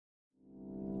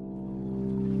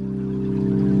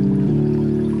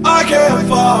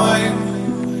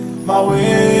find my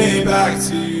way back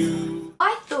to you.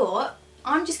 I thought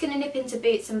I'm just going to nip into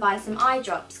Boots and buy some eye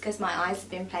drops because my eyes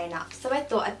have been playing up. So I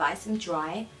thought I'd buy some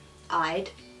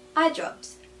dry-eyed eye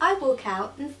drops. I walk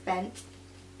out and spent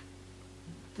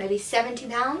maybe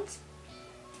 £70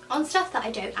 on stuff that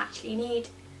I don't actually need.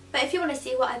 But if you want to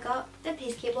see what I got, then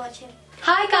please keep watching.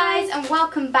 Hi guys, and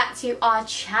welcome back to our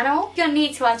channel. If you're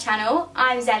new to our channel,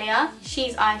 I'm Zeliha,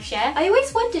 she's Ayse. I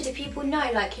always wondered if people know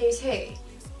like who's who.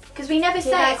 Because we never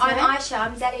say I'm Ayse,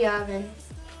 I'm Zeliha, and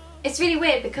it's really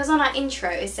weird because on our intro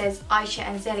it says Ayse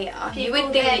and Zeliha. You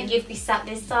would think that you'd be sat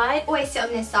this side, always sit on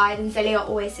this side, and Zeliha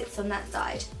always sits on that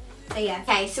side. So yeah.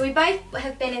 Okay, so we both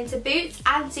have been into Boots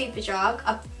and Superdrug.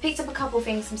 I picked up a couple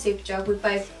things from Superdrug. We've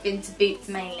both been to Boots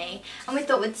mainly, and we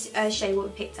thought we'd show you what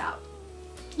we picked up.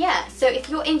 Yeah, so if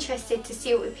you're interested to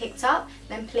see what we picked up,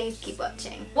 then please keep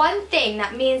watching. One thing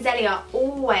that me and Zeliha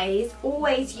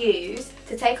always use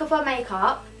to take off our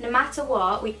makeup, no matter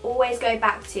what, we always go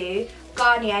back to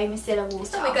Garnier Micellar Water.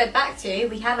 That's what we go back to.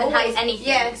 We haven't had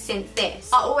anything since this.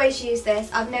 I always use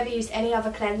this. I've never used any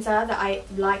other cleanser that I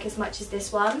like as much as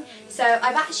this one. So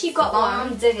I've actually got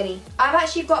one. I've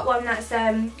actually got one that's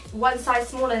one size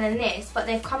smaller than this, but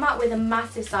they've come out with a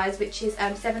massive size, which is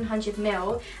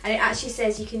 700ml, and it actually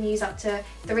says you can use up to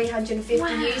 350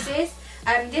 uses.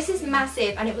 This is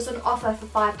massive, and it was on offer for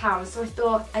 £5, so I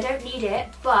thought I don't need it,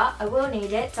 but I will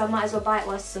need it, so I might as well buy it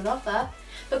whilst it's on offer.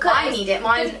 Because I need it.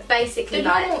 Mine's basically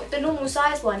the normal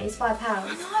size one is £5.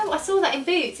 I know. I saw that in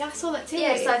Boots. Yeah, I saw that too.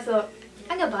 Yeah, so I thought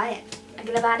I'm gonna buy it. I'm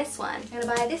gonna buy this one. I'm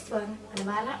gonna buy this one. I'm gonna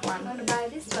buy that one. I'm gonna buy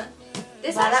this one.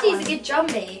 This actually is a good drum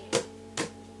beat.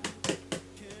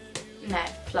 No,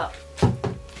 flop.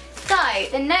 So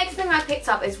the next thing I picked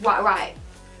up is right.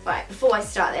 Before I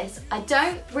start this, I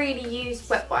don't really use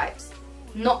wet wipes.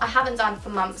 I haven't done for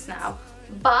months now.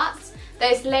 But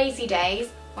those lazy days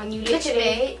when you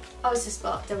literally, oh, it's a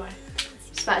spot, don't worry.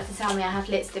 Just about to tell me I have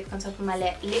lipstick on top of my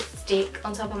lip.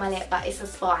 But it's a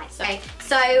spot. Okay,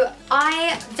 so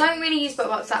I don't really use wet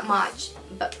wipes that much,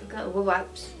 but wet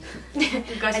wipes.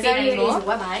 I don't even use a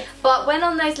wet wipe. But when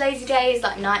on those lazy days,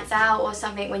 like nights out or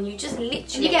something, when you just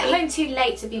literally get home too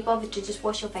late to be bothered to just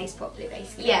wash your face properly,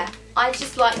 basically. Yeah, I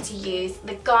just like to use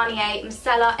the Garnier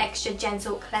Micellar Extra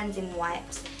Gentle Cleansing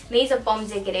Wipes. These are Bomb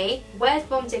Diggity. Where's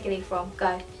Bomb Diggity from?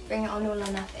 Go. Bring it on all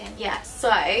or nothing. Yeah, so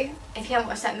if you haven't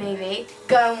watched that movie,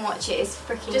 go and watch it. It's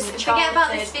freaking just forget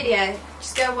about this video.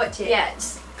 Just go and watch it. Yeah,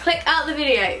 just click out the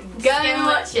video. Go and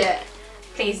watch it.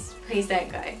 Please don't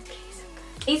go.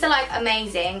 These are like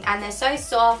amazing, and they're so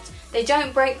soft. They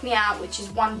don't break me out, which is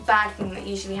one bad thing that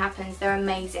usually happens. They're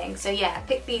amazing. So yeah,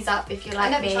 pick these up if you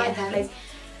like me. I've never tried them.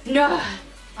 No,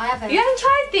 I haven't. You haven't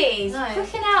tried these? No.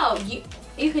 Freaking hell.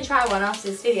 You can try one after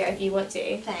this video if you want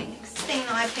to. Thanks. Thing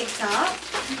that I picked up.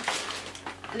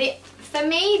 For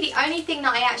me, the only thing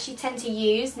that I actually tend to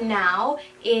use now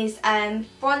is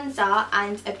bronzer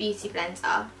and a beauty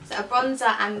blender. So a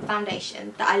bronzer and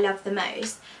foundation that I love the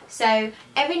most. So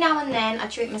every now and then I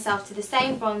treat myself to the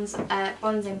same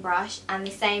bronzing brush and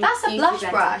the same beauty blush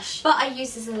brush. But I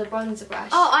use this as a bronzer brush.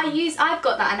 Oh, I've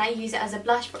got that, and I use it as a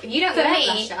blush brush. You don't wear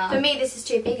blusher. For me, this is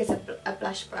too big as a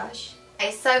blush brush.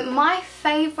 Okay, so my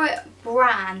favourite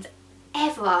brand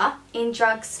ever in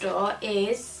drugstore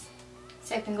is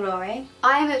Soap and Glory.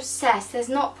 I am obsessed. There's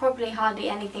not probably hardly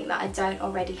anything that I don't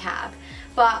already have.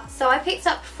 But so I picked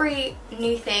up 3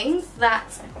 new things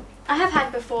that I have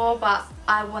had before, but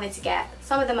I wanted to get.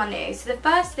 Some of them are new. So the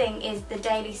first thing is the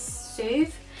Daily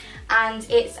Soothe, and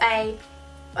it's a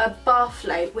bath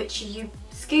float which you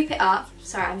scoop it up.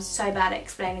 Sorry, I'm so bad at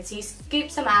explaining. So you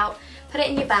scoop some out, put it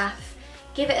in your bath,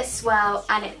 give it a swirl,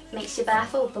 and it makes your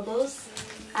bath all bubbles.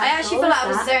 I actually feel like I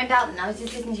was zoned out then. I was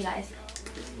just listening to you guys.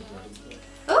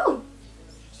 Ooh!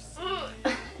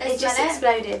 It just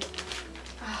exploded.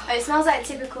 Oh, it smells like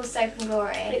typical Soap and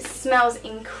Glory. It smells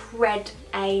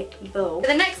incredible.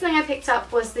 The next thing I picked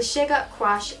up was the Sugar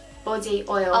Crush Body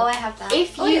Oil. Oh, I have that.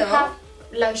 If you have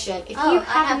lotion, if you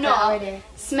have not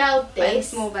smelled this,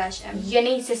 small version, you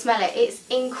need to smell it. It's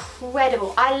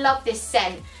incredible. I love this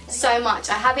scent so much.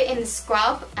 I have it in the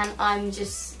scrub, and I'm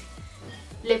just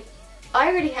I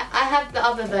have the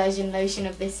other version lotion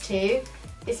of this too.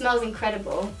 It smells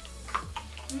incredible.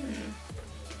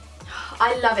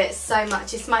 I love it so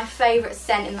much. It's my favourite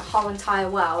scent in the whole entire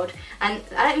world. And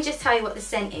let me just tell you what the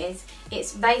scent is.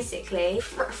 It's basically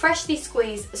freshly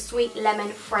squeezed sweet lemon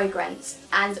fragrance.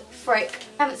 And if you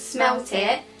haven't smelt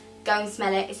it, go and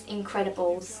smell it. It's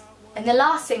incredible. And the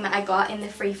last thing that I got in the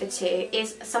 3 for 2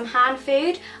 is some hand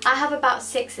food. I have about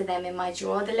 6 of them in my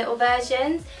drawer, the little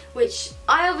versions, which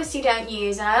I obviously don't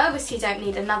use, and I obviously don't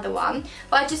need another one.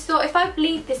 But I just thought if I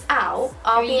bleed this out,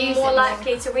 I'll be more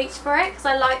likely to reach for it, because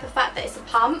I like the fact that it's a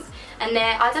pump. And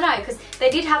I don't know, because they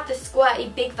did have the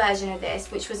squirty big version of this,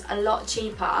 which was a lot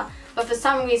cheaper. But for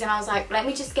some reason I was like, let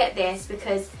me just get this,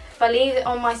 because if I leave it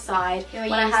on my side,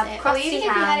 when I have crusty hands... Even if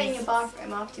you had it in your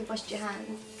bathroom after you washed your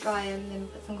hands, dry them and then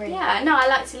put some cream. Yeah, no, I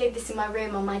like to leave this in my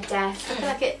room on my desk. I feel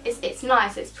like it's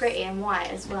nice, it's pretty and white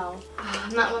as well. Oh,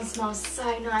 and that one smells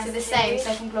so nice. So the same,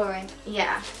 soap and chlorine.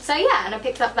 Yeah. So yeah, and I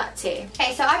picked up that too.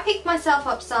 Okay, so I picked myself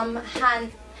up some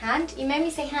hand? You made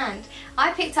me say hand.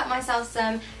 I picked up myself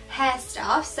some hair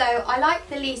stuff. So I like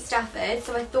the Lee Stafford,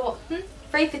 so I thought,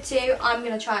 3 for 2, I'm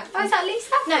going to try it. Oh, is that Lee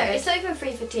Stafford? No, it's not even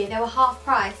 3 for 2. They were half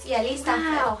price. Yeah, Lee Stafford.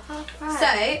 Wow, half price. So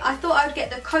I thought I would get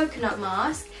the coconut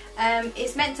mask.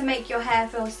 It's meant to make your hair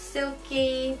feel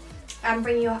silky and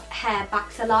bring your hair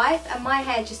back to life. And my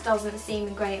hair just doesn't seem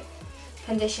in great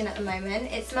condition at the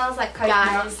moment. It smells like coconut.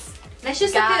 Guys, let's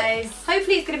just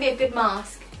hopefully it's going to be a good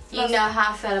mask. You know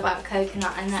how I feel about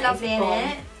coconut, and that's lovely, isn't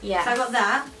it? Yeah. So I got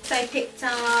that. So I picked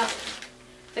up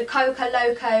the Coco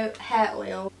Loco hair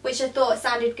oil, which I thought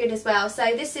sounded good as well. So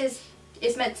this is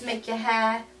meant to make your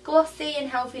hair glossy and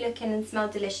healthy looking and smell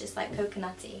delicious, like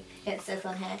coconutty, it says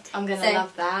on here. I'm gonna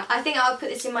love that. I think I'll put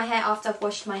this in my hair after I've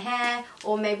washed my hair,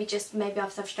 or maybe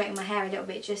after I've straightened my hair a little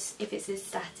bit, just if it's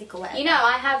static or whatever. You know,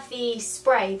 I have the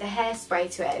spray, the hairspray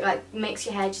to it, like makes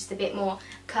your hair just a bit more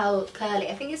curly.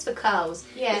 I think it's for curls,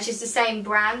 yeah, which is the same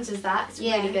brand as that. It's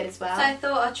really good as well. So I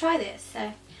thought I'd try this.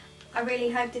 So I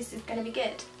really hope this is going to be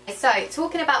good. So,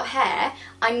 talking about hair,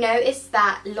 I noticed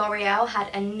that L'Oreal had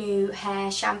a new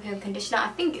hair shampoo and conditioner. I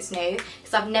think it's new,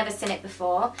 because I've never seen it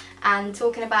before. And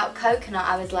talking about coconut,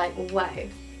 I was like, whoa,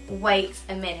 wait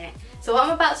a minute. So what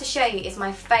I'm about to show you is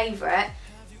my favourite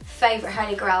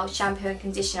Holy Grail shampoo and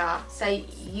conditioner. So,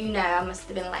 you know, I must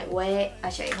have been like, wait,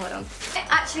 I'll show you, hold on. I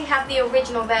actually have the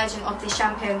original version of this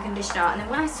shampoo and conditioner, and then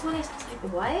when I saw this, I was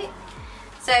like, what?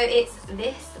 So, it's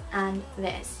this and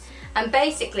this. And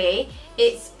basically,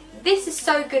 this is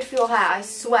so good for your hair, I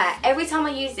swear. Every time I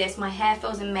use this, my hair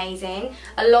feels amazing,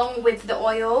 along with the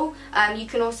oil. You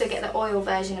can also get the oil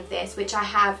version of this, which I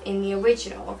have in the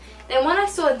original. Then when I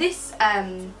saw this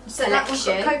collection... That one's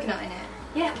got coconut in it?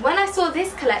 Yeah, when I saw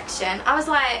this collection, I was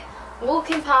like,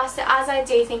 walking past it as I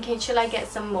do, thinking, should I get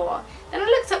some more? Then I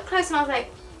looked up close and I was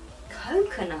like,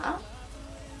 coconut?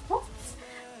 What?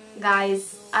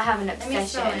 Guys, I have an obsession. Let me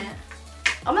smell it.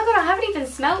 Oh my god, I haven't even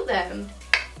smelt them.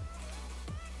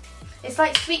 It's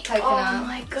like sweet coconut. Oh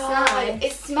my god,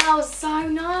 it smells so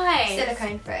nice.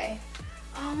 Silicone free.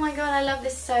 Oh my god, I love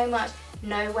this so much.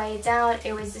 No way down,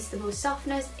 irresistible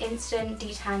softness, instant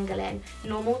detangling,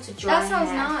 normal to dry hair. That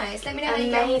sounds nice. Let me know how you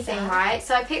get with that. Amazing, right?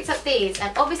 So I picked up these,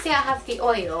 and obviously I have the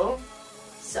oil.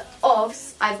 So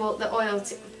I bought the oil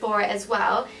for it as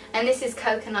well. And this is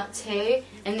coconut too,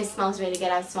 and this smells really good.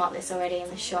 I've smelled this already in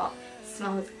the shop. It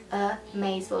smells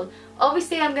amazing.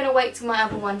 Obviously I'm going to wait till my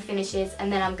other one finishes,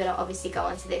 and then I'm going to obviously go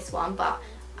on to this one, but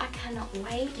I cannot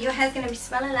wait. Your hair's going to be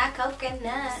smelling like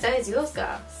coconut. So is yours,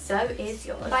 girl. So is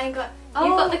yours. But I ain't got...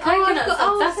 You've got the coconut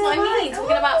stuff. That's what I mean,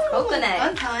 talking about coconut.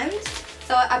 Fun times.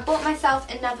 So I bought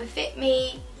myself another Fit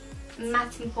Me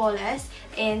Matte and Poreless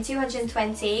in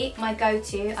 220, my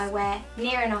go-to. I wear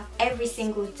near enough every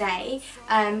single day.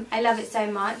 I love it so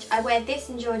much. I wear this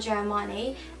in Giorgio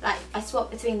Armani, like I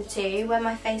swap between the two. When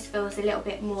my face feels a little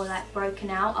bit more like broken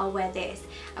out, I'll wear this,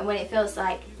 and when it feels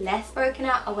like less broken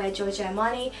out, I'll wear Giorgio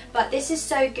Armani. But this is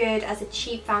so good as a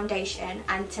cheap foundation,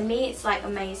 and to me it's like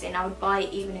amazing. I would buy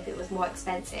it even if it was more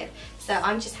expensive, so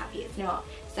I'm just happy it's not.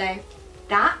 So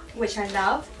that, which I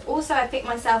love. Also I picked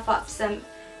myself up some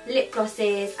lip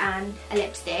glosses and a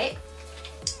lipstick.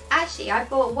 Actually, I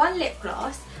bought one lip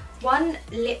gloss, one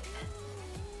lip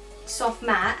soft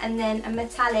matte, and then a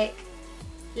metallic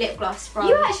lip gloss from...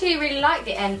 You actually really like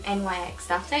the NYX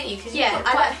stuff, don't you? Because you've got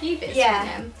quite a few bits from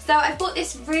them. So I bought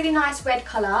this really nice red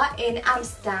colour in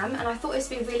Amsterdam, and I thought this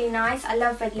would be really nice. I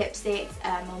love red lipsticks.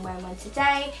 I'm wearing one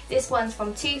today. This one's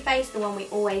from Too Faced, the one we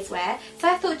always wear. So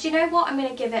I thought, do you know what? I'm going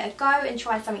to give it a go and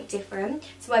try something different.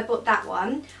 So I bought that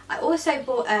one. I also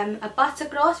bought a butter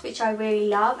gloss, which I really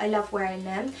love. I love wearing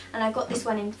them. And I got this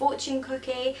one in Fortune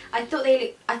Cookie. I think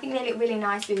they look really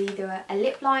nice with either a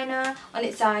lip liner on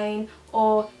its own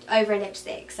or over a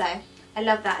lipstick, so I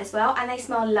love that as well, and they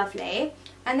smell lovely.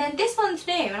 And then this one's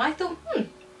new, and I thought,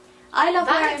 I love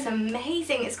that. It's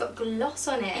amazing. It's got gloss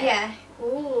on it. Yeah,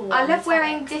 Ooh, I love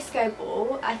wearing Disco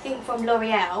Ball, I think from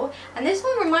L'Oreal, and this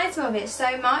one reminds me of it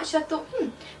so much. I thought,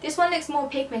 this one looks more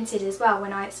pigmented as well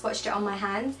when I swatched it on my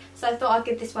hands, so I thought I'd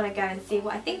give this one a go and see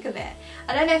what I think of it.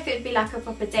 I don't know if it would be like a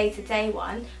proper day-to-day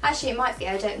one. Actually, it might be,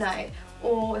 I don't know.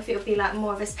 Or if it would be like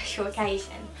more of a special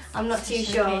occasion. I'm not too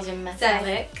sure. Occasion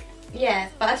metallic. Yeah,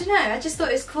 but I don't know, I just thought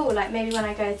it was cool, like maybe when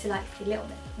I go to like a little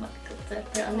bit, might be cool to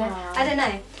put it on there. I don't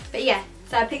know, but yeah.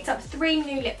 So I picked up 3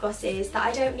 new lip glosses that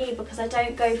I don't need because I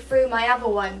don't go through my other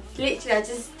ones. Literally, I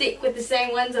just stick with the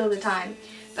same ones all the time.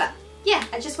 But yeah,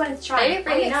 I just wanted to try it.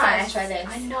 Really nice. Try this.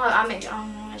 I know. I'm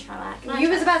gonna try that. You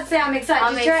was about to say I'm excited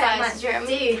I'm to try excited to try it.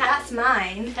 Dude, that's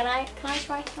mine. Can I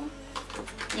try some?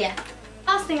 Yeah.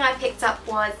 Last thing I picked up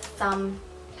was some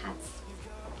pads.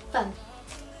 Fun.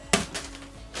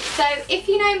 So if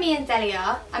you know me and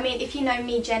Zeliha, I mean if you know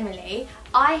me generally,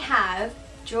 I have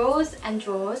drawers and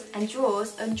drawers and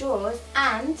drawers and drawers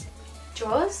and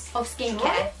drawers of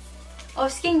skincare.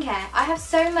 I have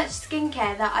so much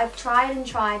skincare that I've tried and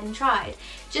tried and tried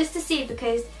just to see,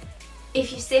 because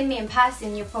if you've seen me in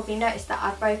person you'll probably notice that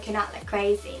I've broken out like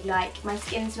crazy. Like my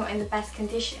skin's not in the best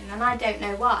condition and I don't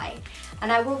know why.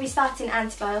 And I will be starting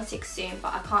antibiotics soon,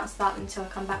 but I can't start them until I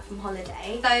come back from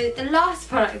holiday. So the last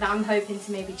product that I'm hoping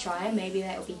to maybe try, maybe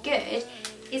that'll be good,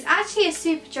 is actually a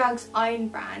Superdrug's own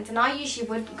brand, and I usually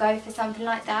wouldn't go for something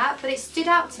like that, but it stood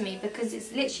out to me because it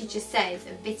literally just says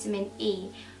vitamin E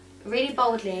really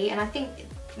boldly, and I think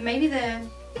maybe the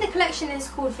collection is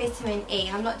called Vitamin E,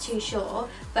 I'm not too sure,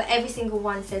 but every single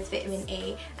one says Vitamin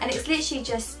E, and it's literally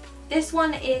just, this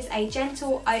one is a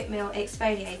gentle oatmeal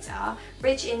exfoliator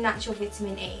rich in natural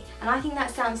vitamin E, and I think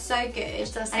that sounds so good,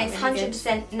 and it's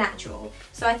 100% natural,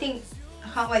 so I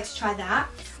can't wait to try that.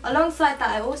 Alongside that,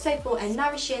 I also bought a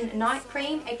nourishing night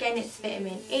cream. Again, it's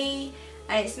vitamin E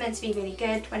and it's meant to be really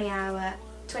good.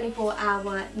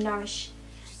 24-hour nourishing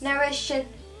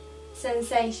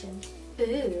sensation.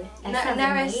 Ooh,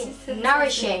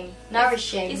 nourishing.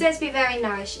 Nourishing. It says to be very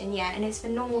nourishing, yeah, and it's for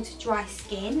normal to dry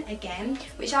skin again,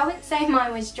 which I wouldn't say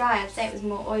mine was dry. I'd say it was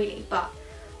more oily, but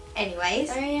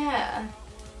anyways. Oh yeah.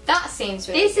 That seems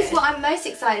really good. This is what I'm most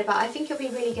excited about. I think it'll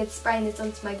be really good spraying this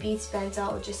onto my beauty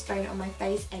blender or just spraying it on my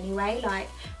face anyway, like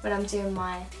when I'm doing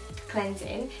my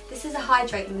cleansing. This is a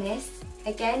hydrate mist,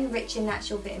 again rich in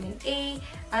natural vitamin E,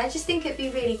 and I just think it'd be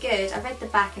really good. I read the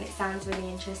back and it sounds really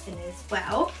interesting as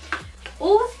well.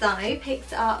 Also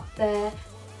picked up the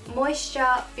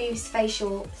Moisture Boost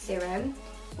Facial Serum,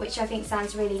 which I think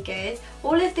sounds really good.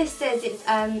 All of this says it's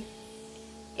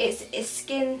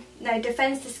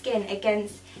defends the skin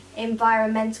against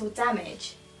environmental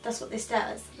damage. That's what this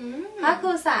does. How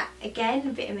cool is that?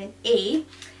 Again, vitamin E.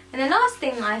 And the last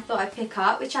thing I thought I'd pick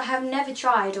up, which I have never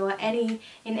tried or in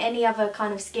any other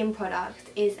kind of skin product,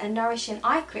 is a nourishing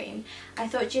eye cream. I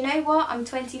thought, you know what, I'm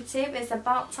 22, it's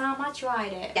about time I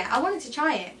tried it. Yeah, I wanted to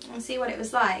try it and see what it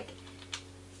was like.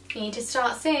 You need to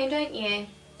start soon, don't you?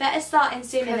 Better starting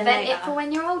sooner than later. Prevent it for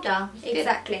when you're older.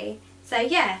 Exactly. So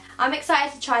yeah, I'm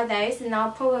excited to try those, and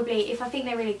I'll probably, if I think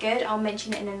they're really good, I'll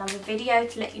mention it in another video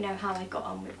to let you know how I got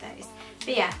on with those.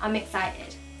 But yeah, I'm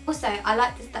excited. Also, I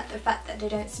like the fact that they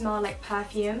don't smell like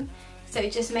perfume, so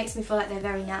it just makes me feel like they're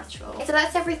very natural. So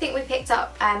that's everything we picked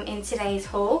up in today's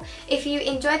haul. If you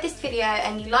enjoyed this video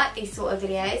and you like these sort of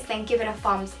videos, then give it a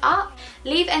thumbs up.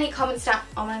 Leave any comments down.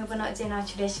 Oh my god, we're not doing our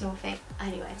traditional thing.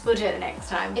 Anyways, we'll do it the next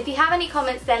time. If you have any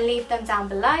comments, then leave them down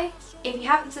below. If you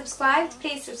haven't subscribed,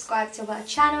 please subscribe to our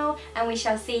channel, and we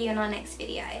shall see you in our next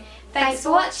video. Thanks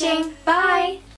for watching. Bye!